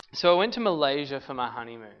So I went to Malaysia for my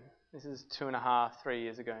honeymoon. This is 2.5, 3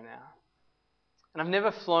 years ago now. And I've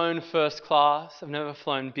never flown first class. I've never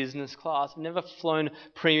flown business class. I've never flown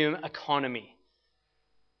premium economy.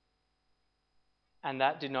 And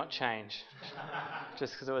that did not change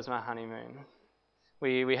just because it was my honeymoon.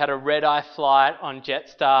 We had a red-eye flight on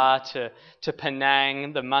Jetstar to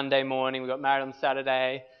Penang the Monday morning. We got married on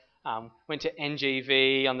Saturday. Went to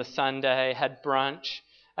NGV on the Sunday. Had brunch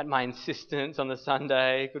at my insistence on the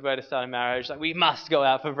Sunday. Good way to start a marriage. Like, we must go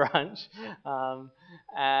out for brunch.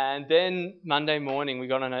 And then Monday morning we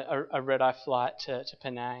got on a red-eye flight to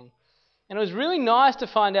Penang. And it was really nice to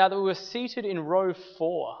find out that we were seated in row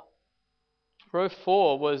 4. Row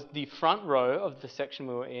 4 was the front row of the section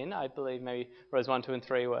we were in. I believe maybe rows 1, 2 and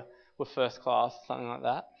 3 were first class, something like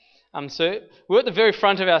that. So we were at the very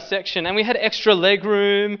front of our section and we had extra leg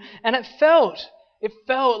room, and it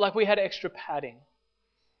felt like we had extra padding.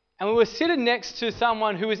 And we were seated next to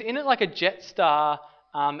someone who was in it like a Jetstar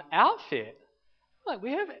outfit. Like,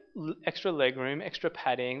 we have extra leg room, extra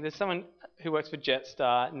padding. There's someone who works for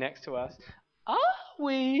Jetstar next to us. Are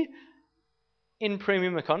we in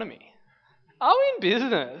premium economy? Are we in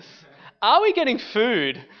business? Are we getting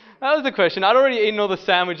food? That was the question. I'd already eaten all the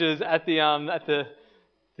sandwiches at the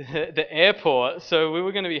airport, so we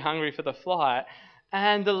were going to be hungry for the flight.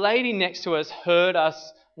 And the lady next to us heard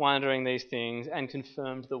us wondering these things and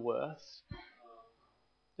confirmed the worst.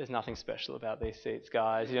 There's nothing special about these seats,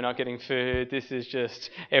 guys. You're not getting food. This is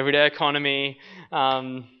just everyday economy.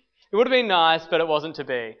 It would have been nice, but it wasn't to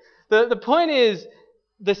be. The point is,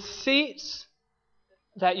 the seats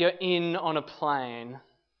that you're in on a plane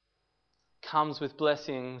comes with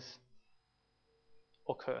blessings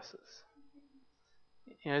or curses.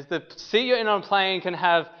 You know, the seat you're in on a plane can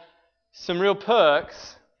have some real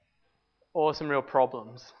perks or some real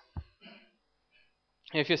problems.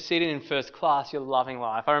 If you're seated in first class, you're loving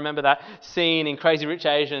life. I remember that scene in Crazy Rich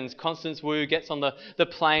Asians. Constance Wu gets on the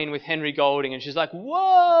plane with Henry Golding and she's like,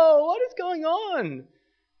 "Whoa, what is going on?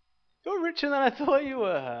 You're richer than I thought you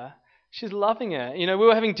were." She's loving it. You know, we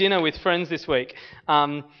were having dinner with friends this week.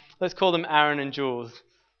 Let's call them Aaron and Jules.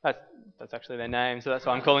 That's actually their name, so that's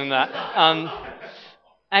why I'm calling them that.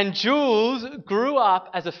 And Jules grew up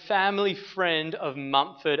as a family friend of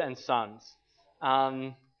Mumford and Sons.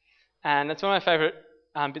 And that's one of my favourite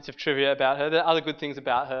bits of trivia about her. There are other good things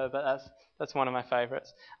about her, but that's one of my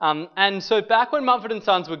favourites. And so back when Mumford and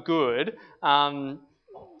Sons were good, and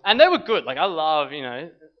they were good. Like, I love, you know,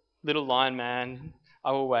 Little Lion Man,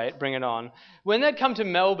 I Will Wait, Bring It On. When they'd come to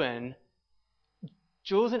Melbourne,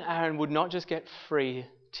 Jules and Aaron would not just get free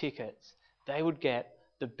tickets, they would get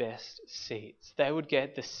the best seats. They would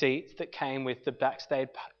get the seats that came with the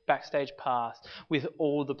backstage pass with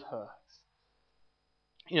all the perks.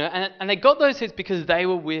 You know, and they got those seats because they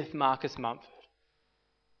were with Marcus Mumford.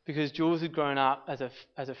 Because Jules had grown up as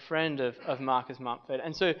a friend of Marcus Mumford.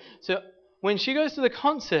 And so when she goes to the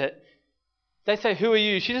concert, they say, "Who are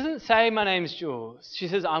you?" She doesn't say, "My name's Jules." She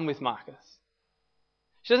says, "I'm with Marcus."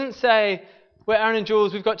 She doesn't say, "We're Aaron and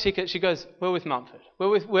Jules, we've got tickets." She goes, "We're with Mumford. We're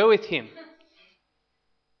with him.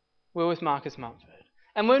 We're with Marcus Mumford."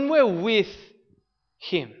 And when we're with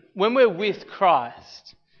him, when we're with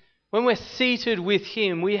Christ, when we're seated with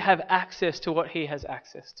him, we have access to what he has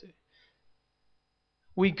access to.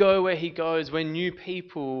 We go where he goes. We're new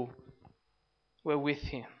people. We're with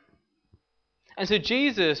him. And so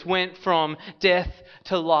Jesus went from death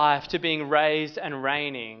to life to being raised and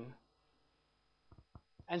reigning.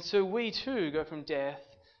 And so we too go from death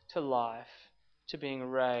to life to being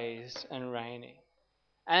raised and reigning.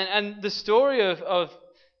 And the story of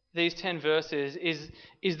these 10 verses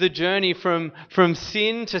is the journey from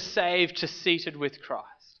sin to saved to seated with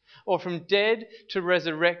Christ. Or from dead to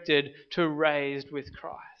resurrected to raised with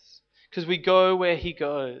Christ. Because we go where he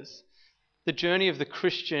goes. The journey of the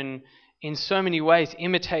Christian in so many ways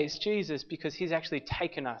imitates Jesus because he's actually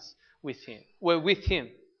taken us with him. We're with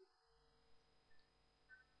him.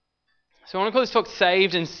 So I want to call this talk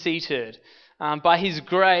Saved and Seated. By his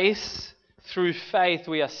grace, through faith,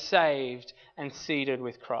 we are saved and seated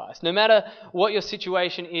with Christ. No matter what your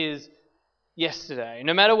situation is yesterday,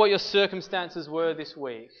 no matter what your circumstances were this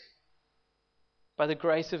week, by the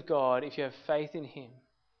grace of God, if you have faith in him,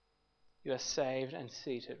 you are saved and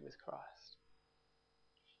seated with Christ.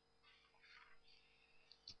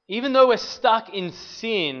 Even though we're stuck in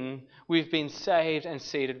sin, we've been saved and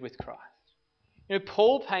seated with Christ. You know,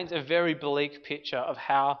 Paul paints a very bleak picture of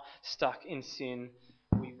how stuck in sin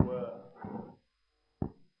we were.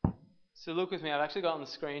 So look with me, I've actually got on the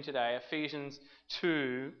screen today Ephesians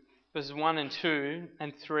 2, verses 1 and 2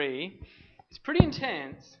 and 3. It's pretty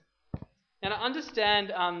intense. And I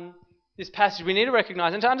understand this passage, we need to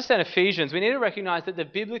recognize, and to understand Ephesians, we need to recognize that the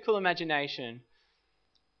biblical imagination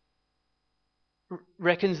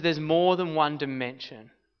reckons there's more than one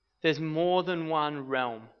dimension. There's more than one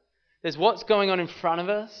realm. There's what's going on in front of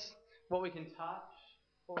us, what we can touch,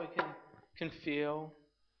 what we can feel.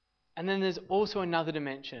 And then there's also another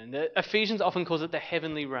dimension. Ephesians often calls it the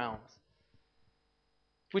heavenly realms,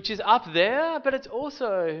 which is up there, but it's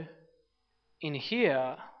also in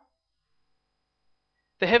here.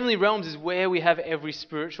 The heavenly realms is where we have every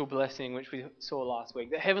spiritual blessing, which we saw last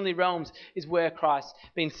week. The heavenly realms is where Christ's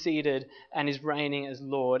been seated and is reigning as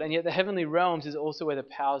Lord. And yet the heavenly realms is also where the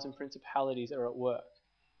powers and principalities are at work.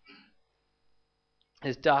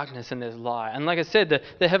 There's darkness and there's light. And like I said,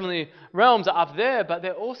 the heavenly realms are up there, but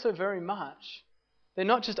they're also very much, they're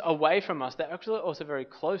not just away from us, they're actually also very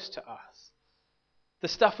close to us. The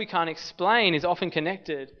stuff we can't explain is often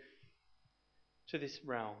connected to this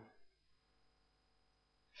realm.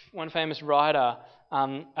 One famous writer,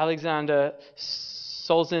 Alexander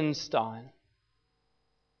Solzhenitsyn,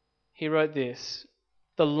 he wrote this: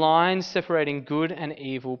 "The line separating good and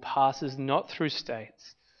evil passes not through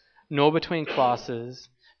states, nor between classes,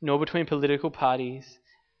 nor between political parties,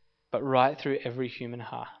 but right through every human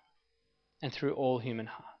heart and through all human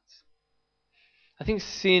hearts." I think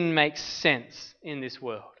sin makes sense in this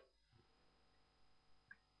world.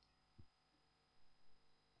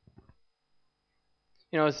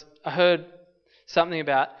 You know, I heard something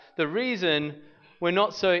about the reason we're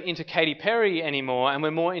not so into Katy Perry anymore and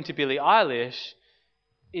we're more into Billie Eilish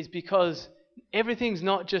is because everything's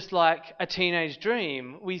not just like a teenage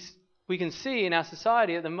dream. We can see in our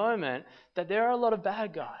society at the moment that there are a lot of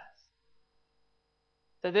bad guys.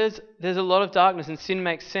 That there's a lot of darkness, and sin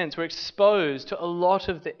makes sense. We're exposed to a lot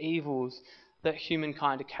of the evils that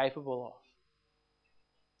humankind are capable of.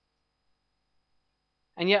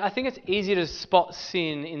 And yet I think it's easier to spot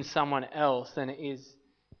sin in someone else than it is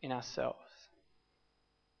in ourselves.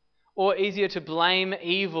 Or easier to blame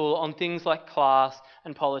evil on things like class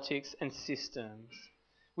and politics and systems,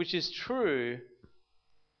 which is true,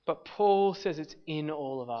 but Paul says it's in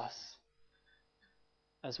all of us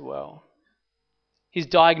as well. His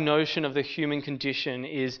diagnosis of the human condition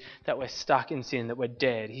is that we're stuck in sin, that we're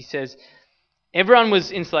dead. He says everyone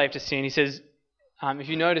was enslaved to sin. He says, if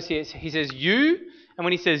you notice here, he says you, and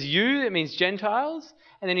when he says you, it means Gentiles.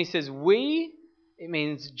 And then he says we, it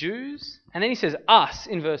means Jews. And then he says us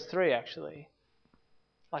in verse 3 actually,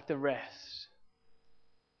 like the rest.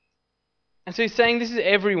 And so he's saying this is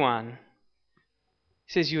everyone.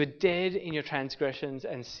 He says you are dead in your transgressions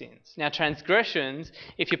and sins. Now transgressions,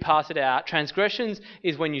 if you pass it out, transgressions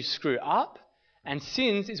is when you screw up, and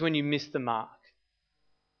sins is when you miss the mark.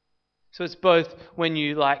 So it's both when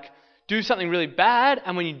you do something really bad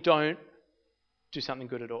and when you don't do something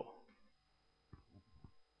good at all.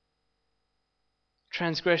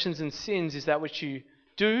 Transgressions and sins is that which you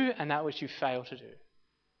do and that which you fail to do.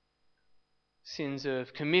 Sins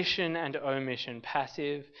of commission and omission,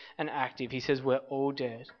 passive and active. He says we're all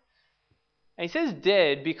dead. And he says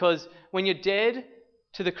dead because when you're dead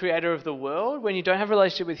to the creator of the world, when you don't have a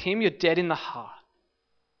relationship with him, you're dead in the heart.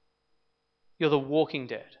 You're the walking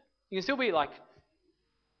dead. You can still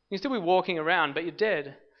be walking around, but you're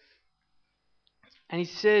dead. And he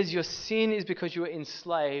says your sin is because you are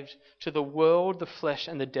enslaved to the world, the flesh,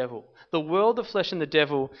 and the devil. The world, the flesh, and the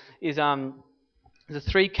devil is the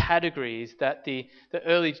three categories that the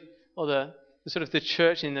early, or the sort of the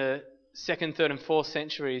church in the 2nd, 3rd, and 4th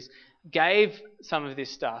centuries gave some of this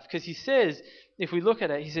stuff. Because he says, if we look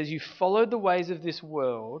at it, he says, you followed the ways of this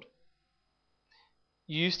world.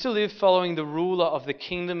 You used to live following the ruler of the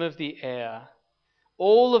kingdom of the air.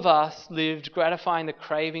 All of us lived gratifying the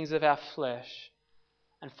cravings of our flesh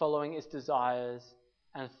and following its desires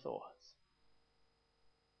and thoughts.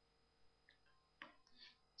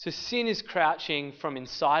 So sin is crouching from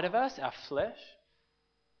inside of us, our flesh.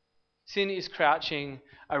 Sin is crouching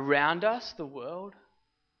around us, the world.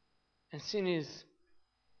 And sin is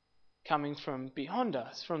coming from beyond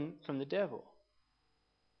us, from the devil.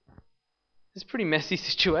 It's a pretty messy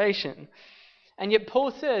situation. And yet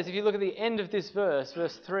Paul says, if you look at the end of this verse,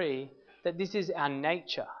 verse 3, that this is our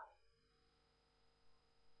nature.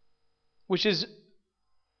 Which is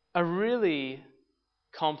a really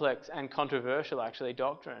complex and controversial, actually,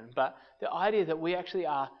 doctrine. But the idea that we actually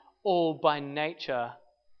are all by nature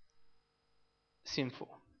sinful.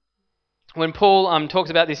 When Paul talks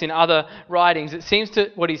about this in other writings, it seems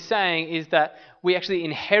to what he's saying is that we actually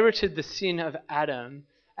inherited the sin of Adam.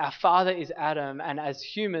 Our father is Adam, and as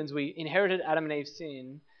humans, we inherited Adam and Eve's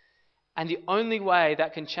sin. And the only way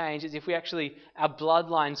that can change is if our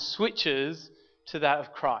bloodline switches to that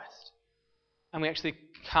of Christ. And we actually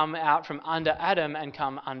come out from under Adam and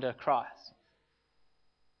come under Christ.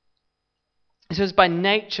 It says, by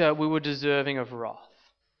nature we were deserving of wrath.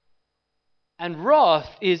 And wrath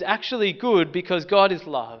is actually good because God is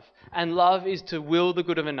love, and love is to will the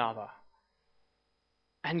good of another.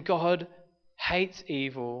 And God hates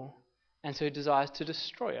evil, and so he desires to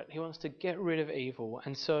destroy it. He wants to get rid of evil.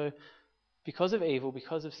 And so, because of evil,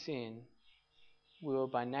 because of sin, we were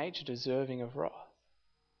by nature deserving of wrath.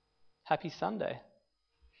 Happy Sunday.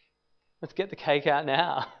 Let's get the cake out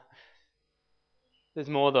now. There's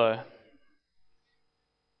more though.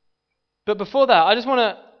 But before that, I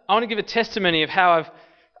want to give a testimony of how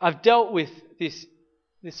I've dealt with this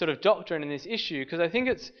sort of doctrine and this issue, because I think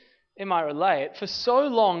it might relate. For so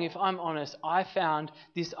long, if I'm honest, I found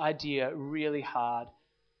this idea really hard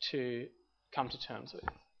to come to terms with.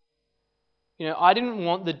 You know, I didn't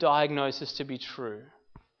want the diagnosis to be true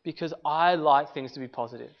because I like things to be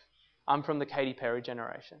positive. I'm from the Katy Perry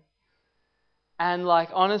generation. And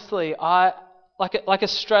honestly, like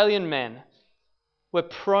Australian men, we're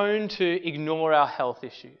prone to ignore our health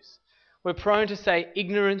issues. We're prone to say,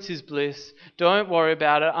 ignorance is bliss, don't worry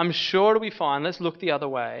about it, I'm sure it'll be fine, let's look the other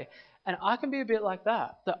way. And I can be a bit like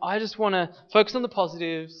that I just want to focus on the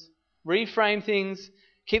positives, reframe things,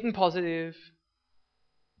 keep them positive.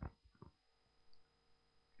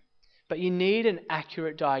 But you need an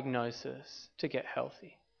accurate diagnosis to get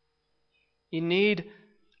healthy. You need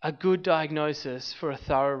a good diagnosis for a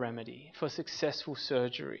thorough remedy, for successful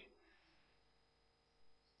surgery.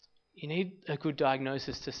 You need a good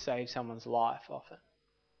diagnosis to save someone's life often.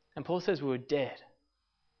 And Paul says we were dead.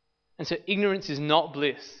 And so ignorance is not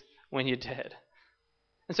bliss when you're dead.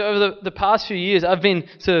 And so over the past few years, I've been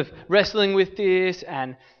sort of wrestling with this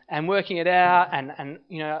and working it out. And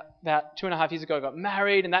about 2.5 years ago, I got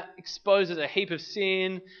married, and that exposes a heap of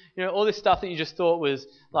sin. All this stuff that you just thought was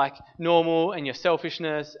normal, and your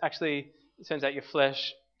selfishness. Actually, it turns out your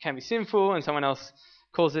flesh can be sinful, and someone else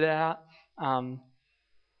calls it out.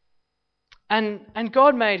 And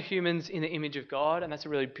God made humans in the image of God, and that's a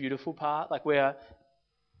really beautiful part.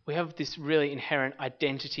 We have this really inherent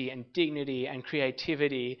identity and dignity and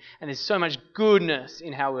creativity, and there's so much goodness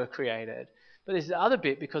in how we're created. But there's the other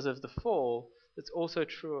bit, because of the fall, that's also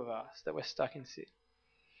true of us, that we're stuck in sin.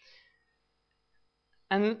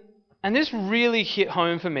 And this really hit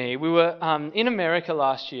home for me. We were in America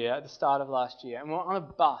last year, at the start of last year, and we were on a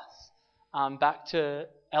bus back to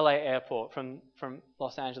LA airport from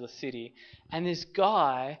Los Angeles City. And this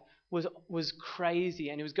guy was crazy,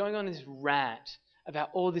 and he was going on this rant about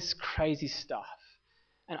all this crazy stuff.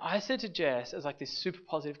 And I said to Jess, as this super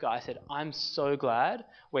positive guy, I said, I'm so glad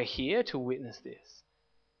we're here to witness this.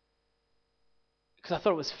 Because I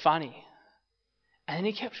thought it was funny. And then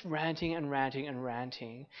he kept ranting and ranting and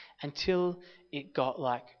ranting until it got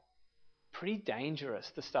pretty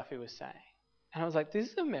dangerous, the stuff he was saying. And I was like,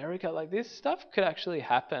 this is America. This stuff could actually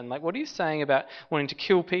happen. What are you saying about wanting to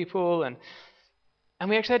kill people? And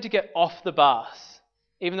we actually had to get off the bus.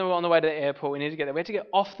 Even though we were on the way to the airport, we needed to get there. We had to get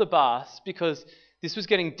off the bus because this was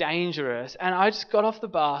getting dangerous. And I just got off the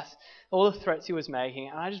bus, all the threats he was making,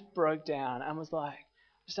 and I just broke down and was I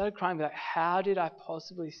started crying, how did I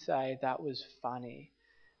possibly say that was funny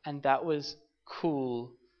and that was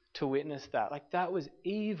cool to witness that? That was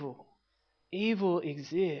evil. Evil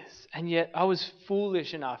exists. And yet I was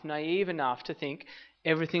foolish enough, naive enough to think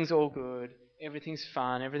everything's all good, everything's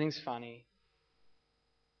fun, everything's funny.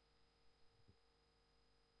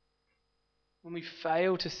 When we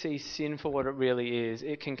fail to see sin for what it really is,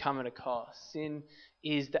 it can come at a cost. Sin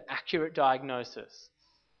is the accurate diagnosis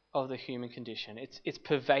of the human condition. It's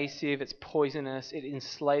pervasive, it's poisonous, it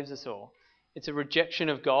enslaves us all. It's a rejection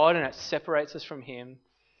of God, and it separates us from Him,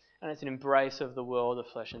 and it's an embrace of the world, the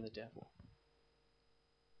flesh, and the devil.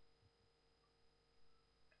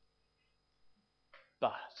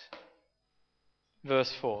 But,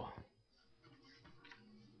 verse 4.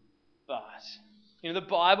 But, the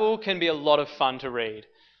Bible can be a lot of fun to read.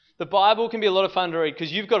 The Bible can be a lot of fun to read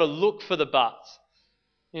because you've got to look for the buts.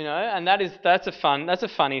 And that's a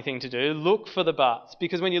funny thing to do. Look for the buts.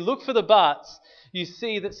 Because when you look for the buts, you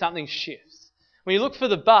see that something shifts. When you look for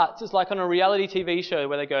the buts, it's like on a reality TV show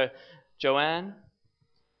where they go, Joanne,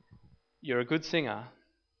 you're a good singer,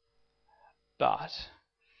 but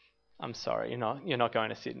I'm sorry, you're not going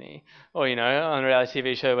to Sydney. Or, on a reality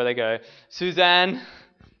TV show where they go, Suzanne,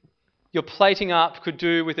 your plating up could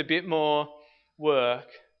do with a bit more work,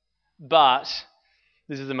 but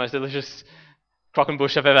this is the most delicious crock and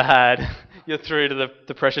bush I've ever had. You're through to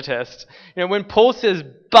the pressure test. When Paul says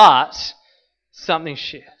but, something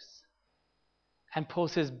shifts. And Paul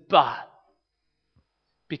says but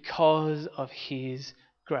because of his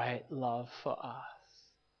great love for us.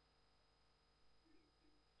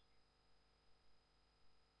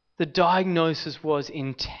 The diagnosis was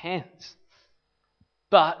intense.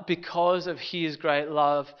 But because of his great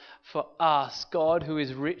love for us, God, who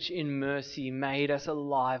is rich in mercy, made us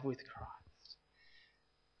alive with Christ.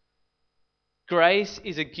 Grace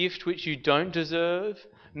is a gift which you don't deserve.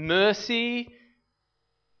 Mercy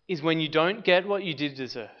is when you don't get what you did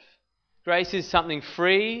deserve. Grace is something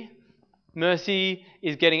free. Mercy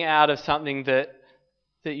is getting out of something that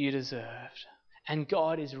you deserved. And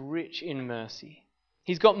God is rich in mercy.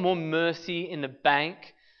 He's got more mercy in the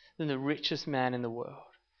bank than the richest man in the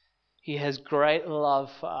world. He has great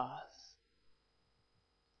love for us.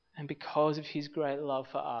 And because of his great love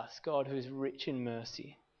for us, God, who is rich in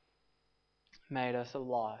mercy, made us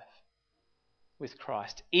alive with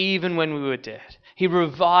Christ, even when we were dead. He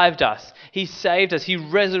revived us. He saved us. He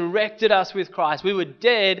resurrected us with Christ. We were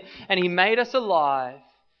dead and he made us alive.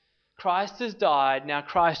 Christ has died. Now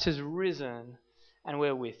Christ has risen and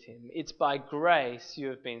we're with him. It's by grace you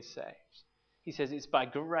have been saved. He says it's by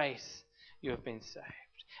grace you have been saved.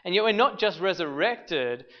 And yet we're not just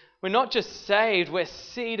resurrected. We're not just saved. We're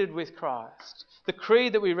seated with Christ. The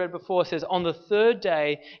creed that we read before says, on the third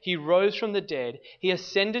day he rose from the dead. He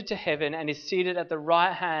ascended to heaven and is seated at the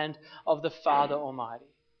right hand of the Father Almighty.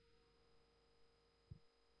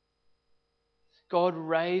 God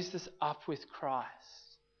raised us up with Christ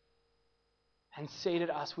and seated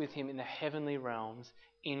us with him in the heavenly realms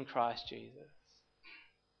in Christ Jesus.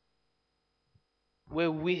 We're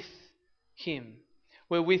with him.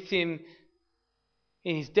 We're with him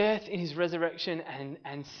in his death, in his resurrection,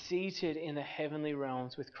 and seated in the heavenly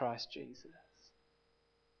realms with Christ Jesus.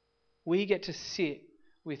 We get to sit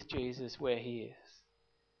with Jesus where he is.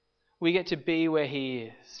 We get to be where he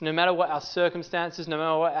is. No matter what our circumstances, no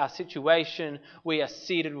matter what our situation, we are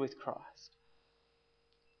seated with Christ.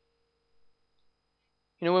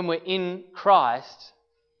 You know, when we're in Christ,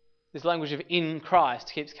 this language of in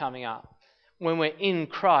Christ keeps coming up. When we're in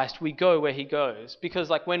Christ, we go where he goes. Because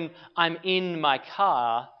like when I'm in my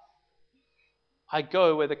car, I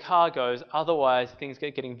go where the car goes. Otherwise, things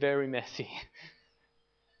get getting very messy.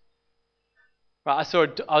 Right,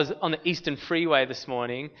 I was on the Eastern Freeway this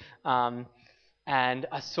morning, and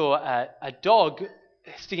I saw a dog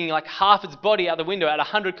sticking like half its body out the window at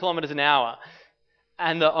 100 kilometers an hour.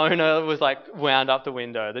 And the owner was like wound up the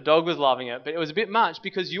window. The dog was loving it, but it was a bit much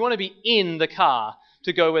because you want to be in the car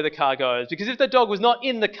to go where the car goes. Because if the dog was not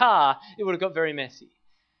in the car, it would have got very messy.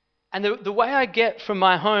 And the way I get from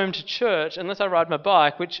my home to church, unless I ride my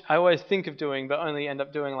bike, which I always think of doing but only end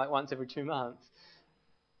up doing like once every 2 months,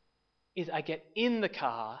 is I get in the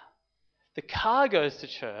car goes to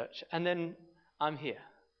church, and then I'm here.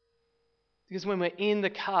 Because when we're in the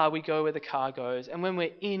car, we go where the car goes. And when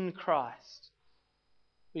we're in Christ,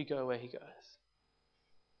 we go where he goes.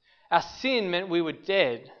 Our sin meant we were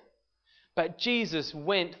dead, but Jesus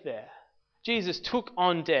went there. Jesus took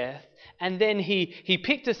on death, and then he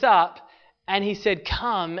picked us up and he said,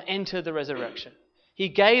 come, enter the resurrection. He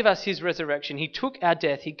gave us his resurrection. He took our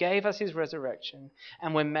death. He gave us his resurrection,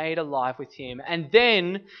 and we're made alive with him. And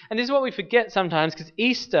then, and this is what we forget sometimes, because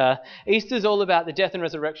Easter is all about the death and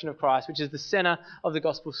resurrection of Christ, which is the center of the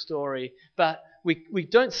gospel story. But we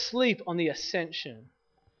don't sleep on the ascension.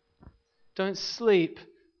 Don't sleep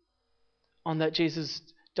on that Jesus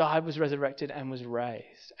died, was resurrected, and was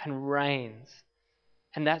raised, and reigns.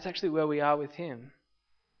 And that's actually where we are with him.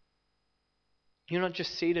 You're not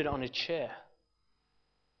just seated on a chair.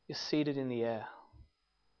 You're seated in the air.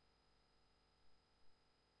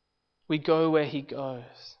 We go where he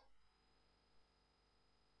goes.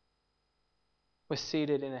 We're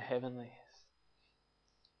seated in the heavenlies.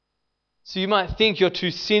 So you might think you're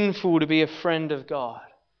too sinful to be a friend of God.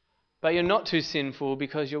 But you're not too sinful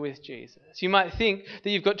because you're with Jesus. You might think that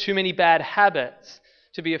you've got too many bad habits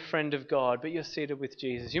to be a friend of God, but you're seated with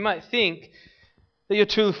Jesus. You might think that you're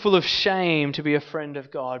too full of shame to be a friend of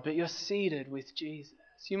God, but you're seated with Jesus.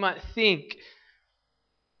 You might think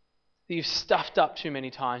that you've stuffed up too many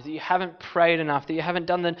times, that you haven't prayed enough, that you haven't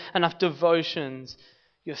done enough devotions.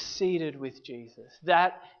 You're seated with Jesus.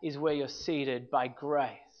 That is where you're seated by grace.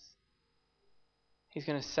 He's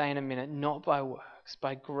going to say in a minute, not by works.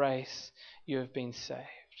 By grace you have been saved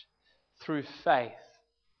through faith.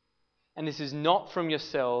 And this is not from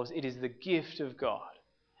yourselves, it is the gift of God,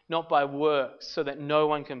 not by works, so that no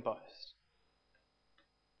one can boast.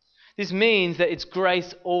 This means that it's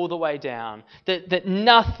grace all the way down, that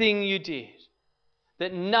nothing you did,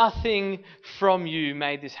 that nothing from you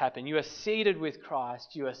made this happen. You are seated with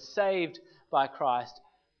Christ, you are saved by Christ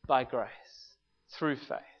by grace, through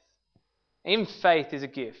faith. Even faith is a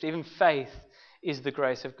gift. Even faith is the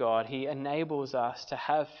grace of God. He enables us to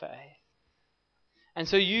have faith. And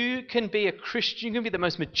so you can be a Christian, you can be the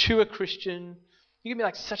most mature Christian. You can be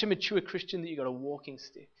like such a mature Christian that you've got a walking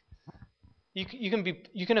stick.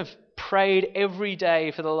 You can have prayed every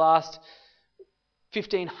day for the last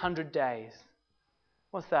 1,500 days.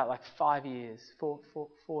 What's that, like 5 years,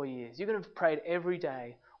 4 years? You could have prayed every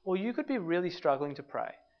day. Or you could be really struggling to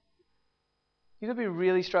pray. You could be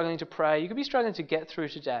really struggling to pray. You could be struggling to get through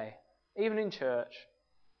today, even in church.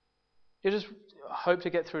 You just hope to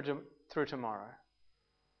get through tomorrow.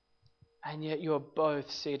 And yet you're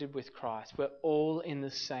both seated with Christ. We're all in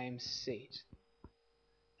the same seat.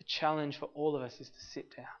 The challenge for all of us is to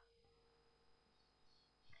sit down.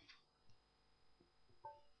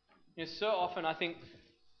 So often I think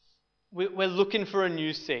we're looking for a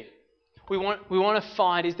new seat. We want to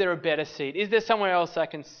find, is there a better seat? Is there somewhere else I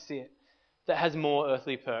can sit that has more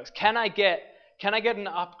earthly perks? Can I get an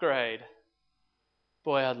upgrade?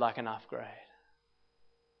 Boy, I'd like an upgrade.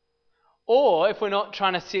 Or if we're not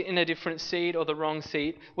trying to sit in a different seat or the wrong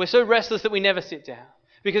seat, we're so restless that we never sit down.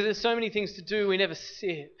 Because there's so many things to do, we never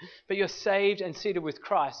sit. But you're saved and seated with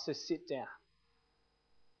Christ, so sit down.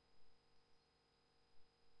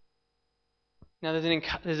 Now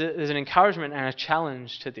there's an encouragement and a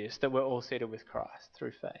challenge to this, that we're all seated with Christ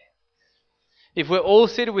through faith. If we're all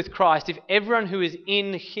seated with Christ, if everyone who is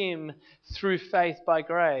in Him through faith by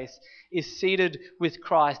grace is seated with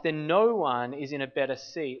Christ, then no one is in a better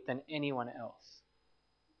seat than anyone else.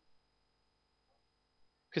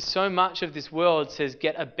 Because so much of this world says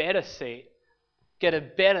get a better seat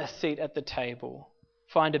at the table,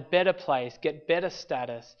 find a better place, get better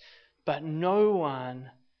status, but no one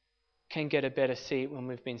can get a better seat when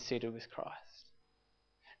we've been seated with Christ.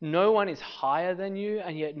 No one is higher than you,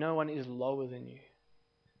 and yet no one is lower than you.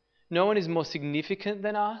 No one is more significant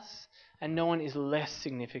than us, and no one is less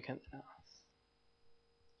significant than us.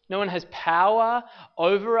 No one has power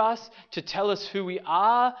over us to tell us who we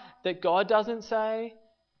are that God doesn't say,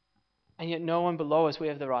 and yet no one below us, we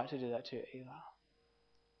have the right to do that too either.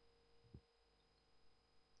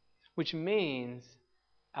 Which means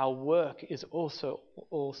our work is also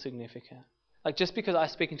all significant. Like just because I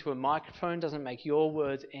speak into a microphone doesn't make your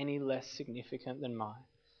words any less significant than mine.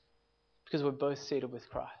 Because we're both seated with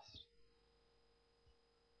Christ.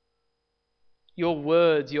 Your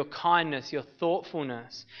words, your kindness, your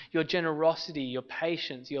thoughtfulness, your generosity, your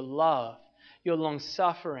patience, your love, your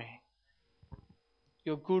long-suffering,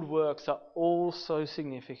 your good works are all so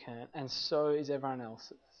significant, and so is everyone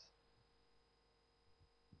else's.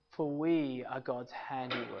 For we are God's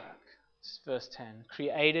handiwork. Verse 10,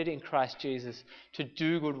 created in Christ Jesus to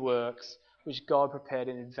do good works which God prepared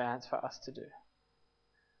in advance for us to do.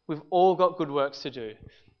 We've all got good works to do.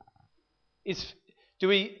 Do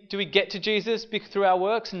we get to Jesus through our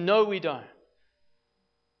works? No, we don't.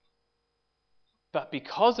 But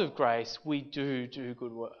because of grace, we do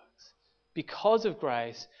good works. Because of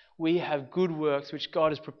grace, we have good works which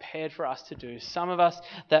God has prepared for us to do. Some of us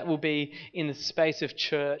that will be in the space of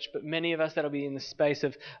church, but many of us that will be in the space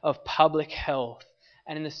of public health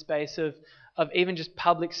and in the space of even just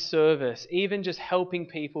public service, even just helping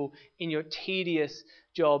people in your tedious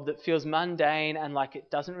job that feels mundane and like it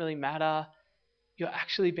doesn't really matter. You're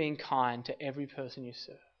actually being kind to every person you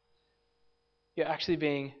serve. You're actually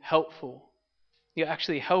being helpful. You're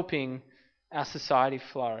actually helping our society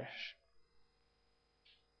flourish.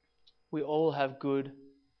 We all have good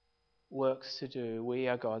works to do. We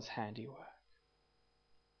are God's handiwork.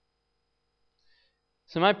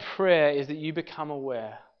 So my prayer is that you become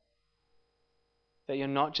aware that you're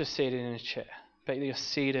not just seated in a chair, but you're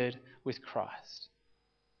seated with Christ.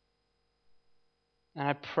 And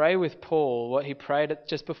I pray with Paul what he prayed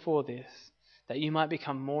just before this, that you might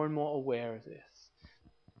become more and more aware of this,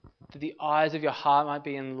 that the eyes of your heart might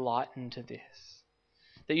be enlightened to this.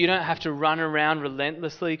 That you don't have to run around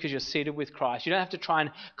relentlessly because you're seated with Christ. You don't have to try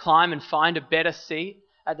and climb and find a better seat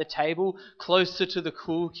at the table closer to the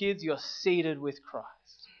cool kids. You're seated with Christ.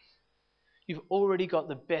 You've already got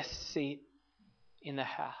the best seat in the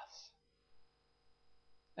house.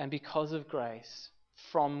 And because of grace,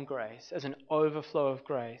 from grace, as an overflow of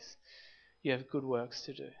grace, you have good works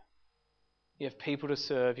to do. You have people to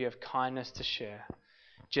serve. You have kindness to share,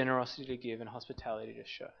 generosity to give, and hospitality to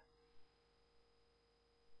show.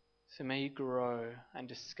 So may you grow and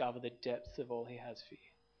discover the depths of all He has for you,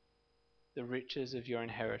 the riches of your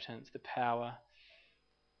inheritance, the power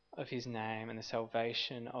of His name, and the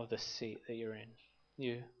salvation of the seat that you're in.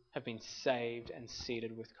 You have been saved and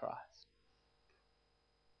seated with Christ.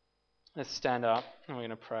 Let's stand up and we're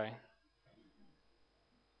going to pray.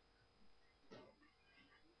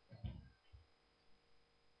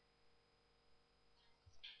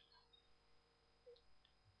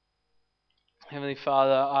 Heavenly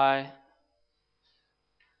Father,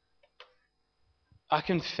 I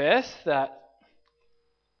confess that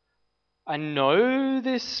I know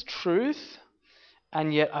this truth,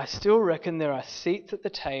 and yet I still reckon there are seats at the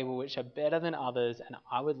table which are better than others, and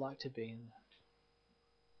I would like to be in them.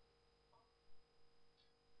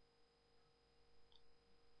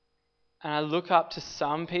 And I look up to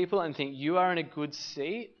some people and think, you are in a good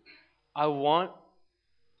seat. I want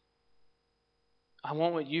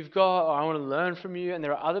what you've got, or I want to learn from you. And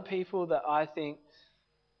there are other people that I think,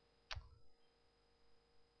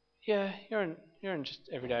 yeah, you're in just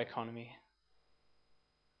everyday economy.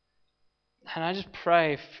 And I just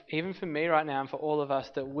pray, even for me right now and for all of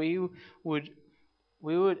us, that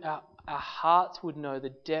our hearts would know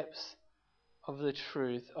the depths of the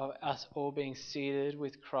truth of us all being seated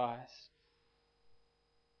with Christ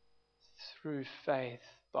through faith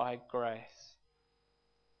by grace,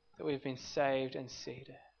 that we've been saved and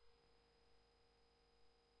seated.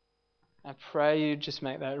 I pray you just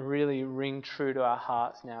make that really ring true to our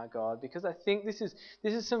hearts now, God, because I think this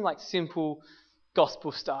is some like simple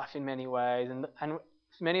gospel stuff in many ways, and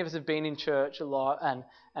many of us have been in church a lot and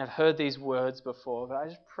have heard these words before, but I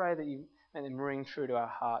just pray that you make them ring true to our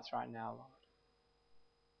hearts right now, Lord.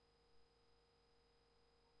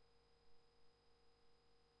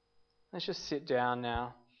 Let's just sit down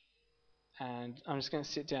now, and I'm just going to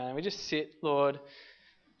sit down, and we just sit, Lord,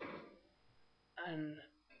 and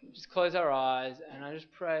just close our eyes, and I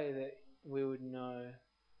just pray that we would know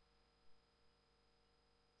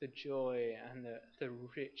the joy and the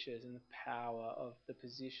riches and the power of the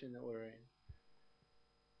position that we're in.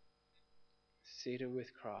 Seated with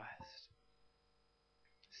Christ,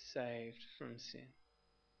 saved from sin.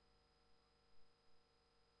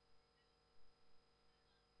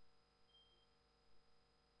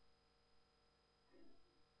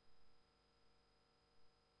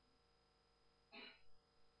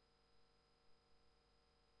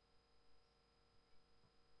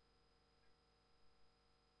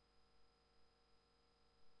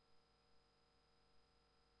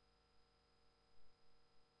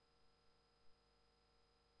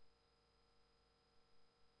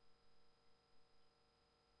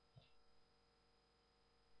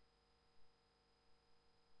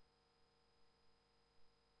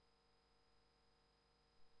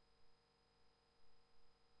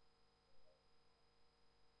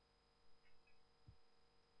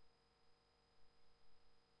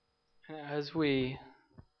 And as we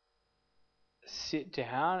sit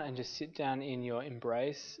down and just sit down in your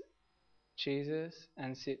embrace, Jesus,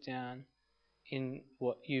 and sit down in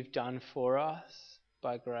what you've done for us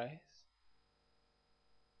by grace,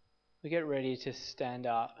 we get ready to stand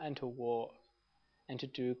up and to walk and to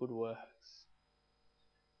do good works.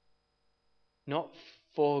 Not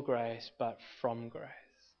for grace, but from grace.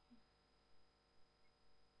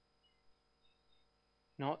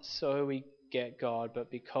 Not so we get God,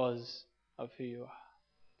 but because of who you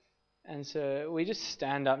are. And so we just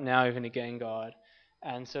stand up now even again, God,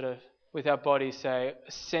 and sort of with our bodies say,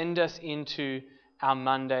 send us into our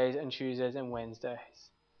Mondays and Tuesdays and Wednesdays.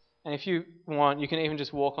 And if you want, you can even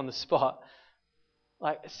just walk on the spot.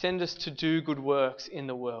 Like, send us to do good works in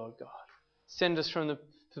the world, God. Send us from the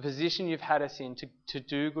position you've had us in to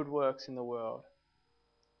do good works in the world,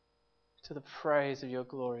 to the praise of your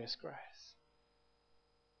glorious grace.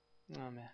 Amen.